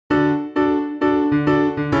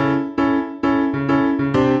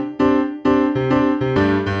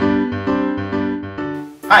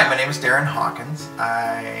Hi, my name is Darren Hawkins.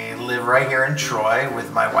 I live right here in Troy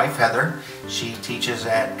with my wife Heather. She teaches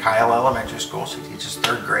at Kyle Elementary School. She teaches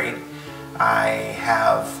 3rd grade. I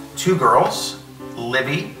have 2 girls,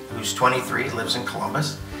 Libby, who's 23, lives in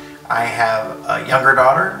Columbus. I have a younger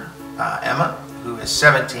daughter, Emma, who is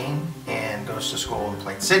 17 and goes to school in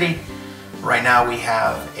Plain City. Right now we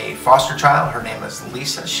have a foster child. Her name is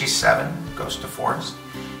Lisa. She's 7, goes to Forest.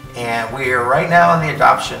 And we are right now in the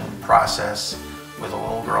adoption process with a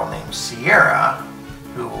little girl named Sierra,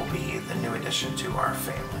 who will be the new addition to our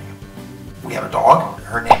family. We have a dog.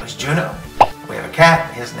 Her name is Juno. We have a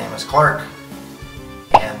cat. His name is Clark.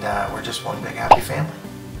 And we're just one big happy family.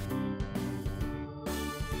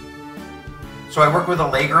 So I work with a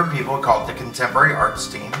lay group of people called the Contemporary Arts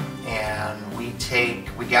Team, and we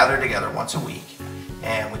gather together once a week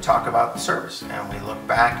and we talk about the service and we look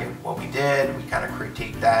back at what we did, we kind of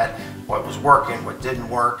critique that, what was working, what didn't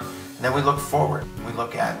work, and then we look forward. We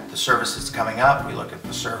look at the services coming up, we look at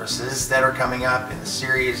the services that are coming up in the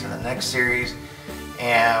series and the next series,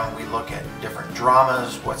 and we look at different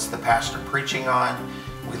dramas, what's the pastor preaching on,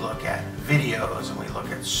 we look at videos and we look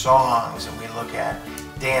at songs and we look at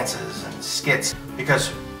dances and skits,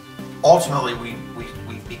 because ultimately we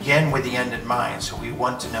begin with the end in mind. So we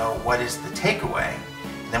want to know what is the takeaway,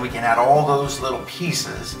 and then we can add all those little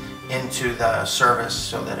pieces into the service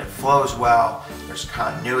so that it flows well, there's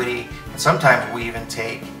continuity, and sometimes we even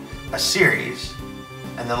take a series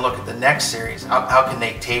and then look at the next series. How can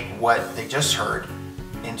they take what they just heard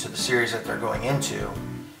into the series that they're going into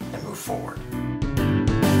and move forward.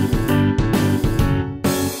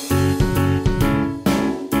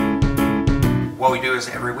 What we do is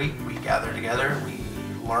every week we gather together, we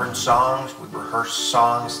learn songs, we rehearse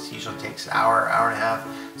songs. It usually takes an hour, hour and a half,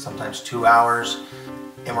 sometimes 2 hours,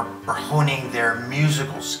 and we're honing their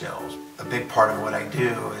musical skills. A big part of what I do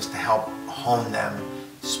is to help hone them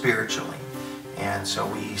spiritually. And so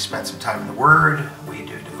we spend some time in the Word, we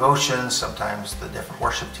do devotions. Sometimes the different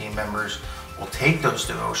worship team members will take those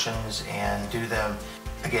devotions and do them.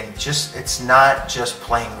 Again, it's not just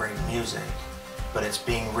playing great music, but it's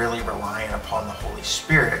being really reliant upon the Holy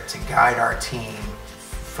Spirit to guide our team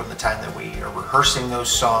from the time that we are rehearsing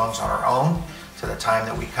those songs on our own, to the time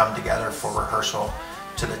that we come together for rehearsal,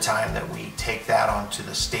 to the time that we take that onto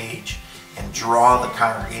the stage and draw the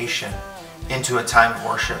congregation into a time of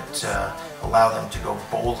worship to allow them to go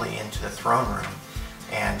boldly into the throne room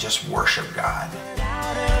and just worship God.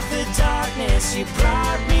 Out of the darkness, you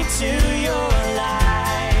brought me to your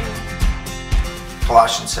light.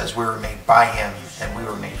 Colossians says we were made by Him and we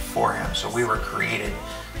were made for Him. So we were created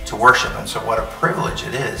to worship. And so what a privilege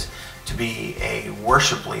it is to be a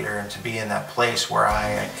worship leader and to be in that place where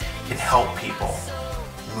I can help people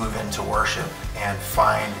move into worship and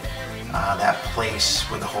find that place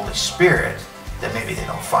with the Holy Spirit that maybe they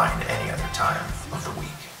don't find any other time of the week.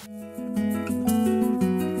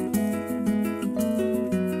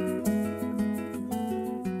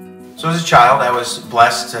 So as a child, I was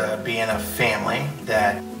blessed to be in a family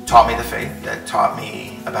that taught me the faith, that taught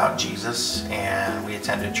me about Jesus, and we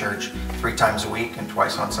attended church 3 times a week and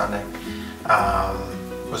twice on Sunday.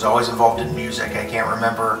 Was always involved in music. I can't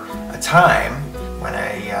remember a time when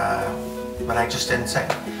I just didn't sing.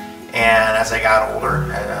 And as I got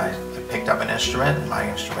older, I picked up an instrument, and my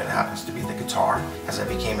instrument happens to be the guitar. As I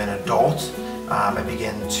became an adult, I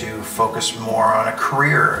began to focus more on a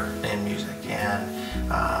career in music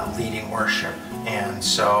and leading worship. And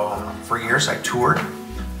so for years I toured.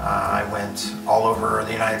 I went all over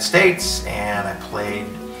the United States, and I played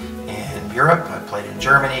in Europe, I played in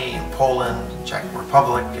Germany, in Poland, in Czech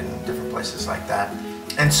Republic, and different places like that.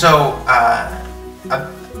 And so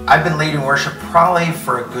I've been leading worship probably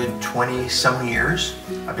for a good 20-some years.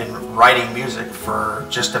 I've been writing music for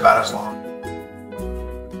just about as long.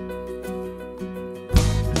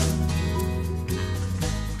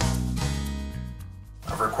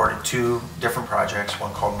 I've recorded 2 different projects,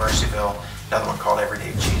 one called Mercyville, another one called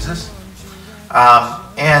Everyday Jesus.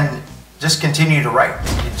 And just continue to write.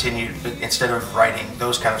 Instead of writing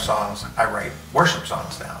those kind of songs, I write worship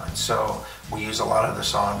songs now. And so we use a lot of the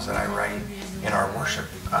songs that I write in our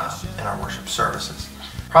worship services.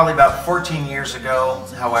 Probably about 14 years ago,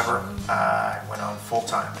 however, I went on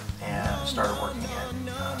full-time and started working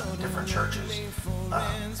at different churches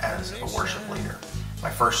as a worship leader. My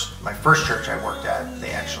first church I worked at,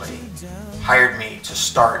 they actually hired me to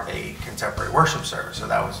start a contemporary worship service, so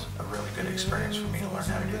that was a really good experience for me to learn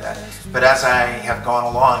how to do that. But as I have gone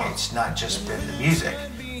along, it's not just been the music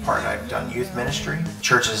part. I've done youth ministry.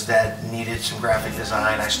 Churches that needed some graphic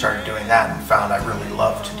design, I started doing that and found I really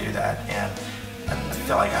love to do that. And I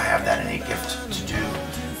feel like I have that innate gift to do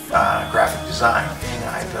graphic design. design. And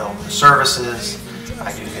I build the services,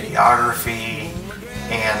 I do videography,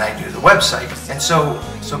 and I do the website. And so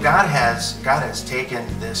God has taken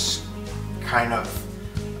this kind of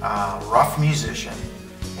rough musician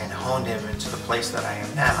and honed him into the place that I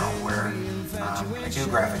am now, where I do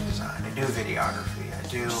graphic design, I do videography, I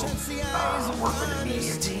do work with the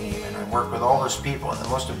media team, and I work with all those people. And the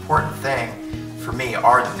most important thing for me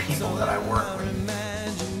are the people that I work with.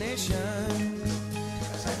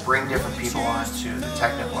 As I bring different people onto the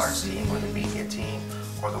technical arts team or the media team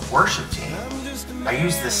or the worship team, I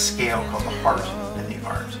use this scale called the heart and the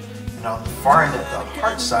art. And on the far end of the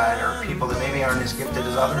heart side are people that maybe aren't as gifted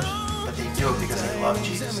as others, but they do it because they love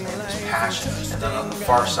Jesus and they have this passion. And then on the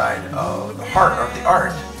far side of the heart, or the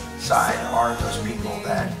art side, are those people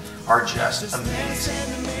that are just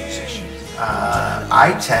amazing musicians.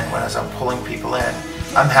 I tend, as I'm pulling people in,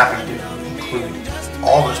 I'm happy to include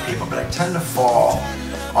all those people, but I tend to fall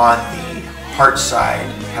on the heart side,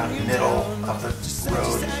 kind of middle of the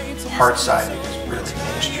road heart side, because really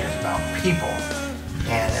ministry is about people.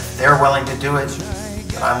 And if they're willing to do it,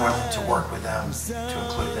 then I'm willing to work with them to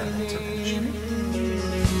include them into ministry.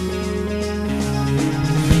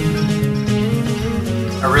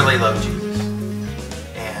 I really love Jesus.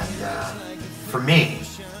 And for me,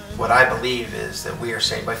 what I believe is that we are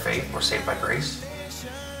saved by faith, we're saved by grace,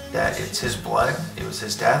 that it's His blood, it was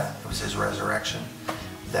His death, it was His resurrection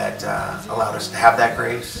that allowed us to have that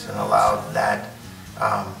grace and allowed that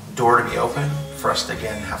door to be open for us to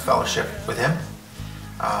again have fellowship with Him.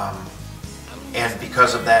 And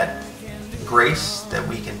because of that grace, that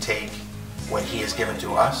we can take what He has given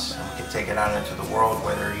to us and we can take it out into the world,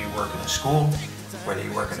 whether you work in a school, whether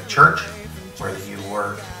you work in a church, whether you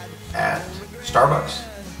work at Starbucks,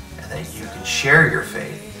 and that you can share your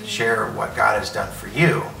faith, share what God has done for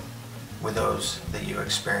you with those that you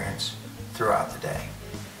experience throughout the day.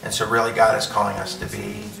 And so really God is calling us to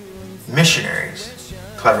be missionaries,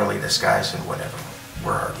 cleverly disguised in whatever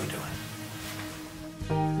we're already doing.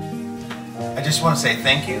 I just want to say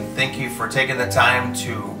thank you. Thank you for taking the time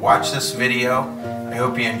to watch this video. I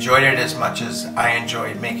hope you enjoyed it as much as I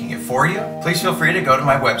enjoyed making it for you. Please feel free to go to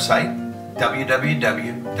my website,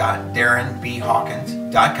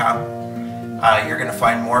 www.darrenbhawkins.com. You're going to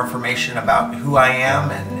find more information about who I am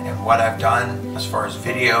and what I've done as far as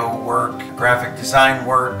video work, graphic design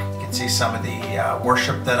work. You can see some of the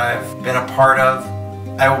worship that I've been a part of.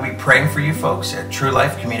 I will be praying for you folks at True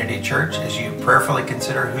Life Community Church as you prayerfully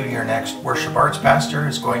consider who your next worship arts pastor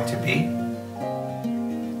is going to be.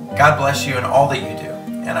 God bless you in all that you do,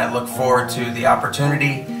 and I look forward to the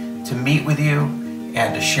opportunity to meet with you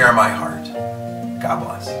and to share my heart. God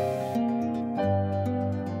bless.